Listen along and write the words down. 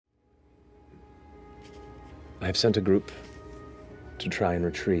I've sent a group to try and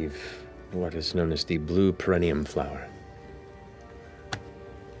retrieve what is known as the blue perennium flower.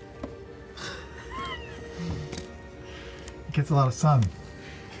 It gets a lot of sun.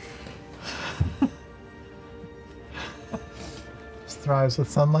 Just thrives with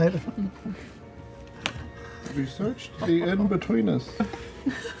sunlight. We searched the in-between us.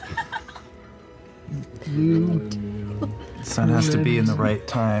 Blue. The sun has to be in the right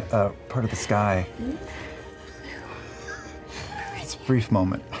time, part of the sky. It's a brief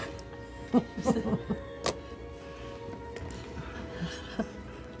moment.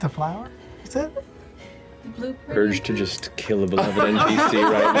 The flower? Is it? Urge to just kill a beloved NPC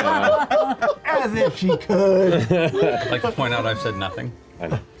right now. As if she could. I'd like to point out I've said nothing. I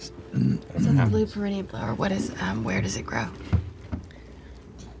know. So the blue perennial flower, what is, where does it grow?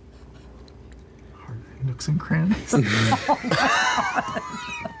 Nooks and crannies.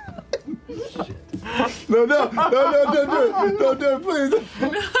 No, don't do it. Don't do it, please.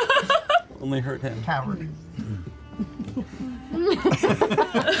 Only hurt him. Coward.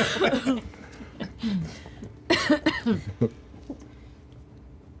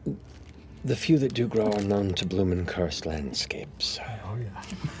 The few that do grow are known to bloom in cursed landscapes. Oh,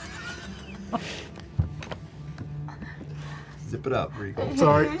 yeah. Zip it up, Regal.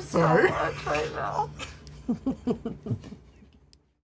 Sorry. Right now.